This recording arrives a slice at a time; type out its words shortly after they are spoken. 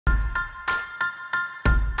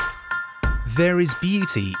There is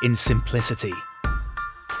beauty in simplicity.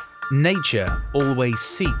 Nature always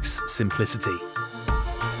seeks simplicity.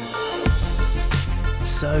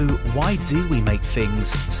 So why do we make things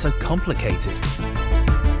so complicated?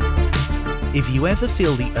 If you ever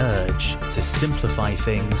feel the urge to simplify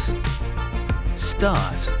things,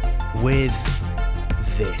 start with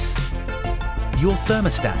this. Your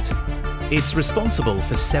thermostat. It's responsible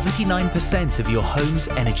for 79% of your home's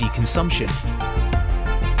energy consumption.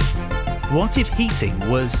 What if heating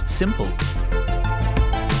was simple?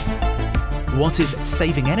 What if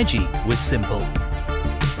saving energy was simple?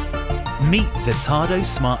 Meet the Tado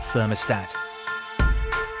Smart Thermostat.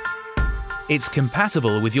 It's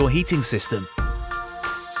compatible with your heating system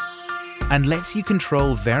and lets you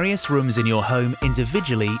control various rooms in your home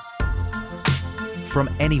individually from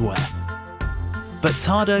anywhere. But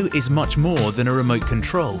Tado is much more than a remote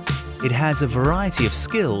control. It has a variety of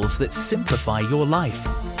skills that simplify your life.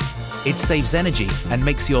 It saves energy and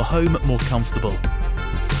makes your home more comfortable.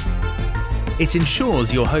 It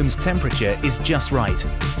ensures your home's temperature is just right.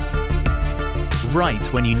 Right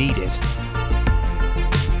when you need it.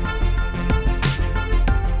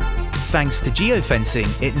 Thanks to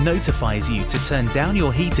geofencing, it notifies you to turn down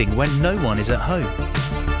your heating when no one is at home.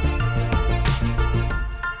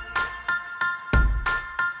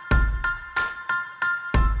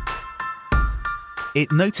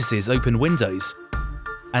 It notices open windows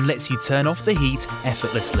and lets you turn off the heat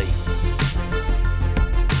effortlessly.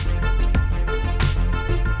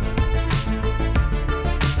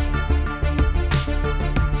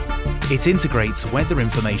 It integrates weather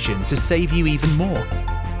information to save you even more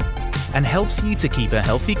and helps you to keep a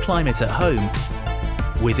healthy climate at home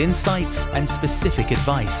with insights and specific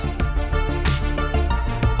advice.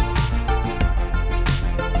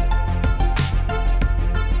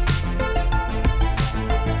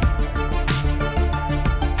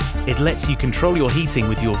 It lets you control your heating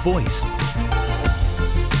with your voice.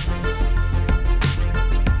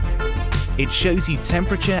 It shows you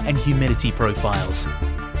temperature and humidity profiles,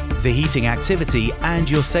 the heating activity and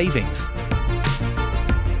your savings.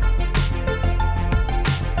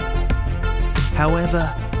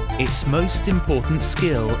 However, its most important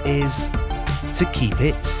skill is to keep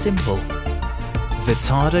it simple. The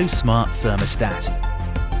Tado Smart Thermostat.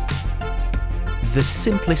 The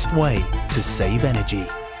simplest way to save energy.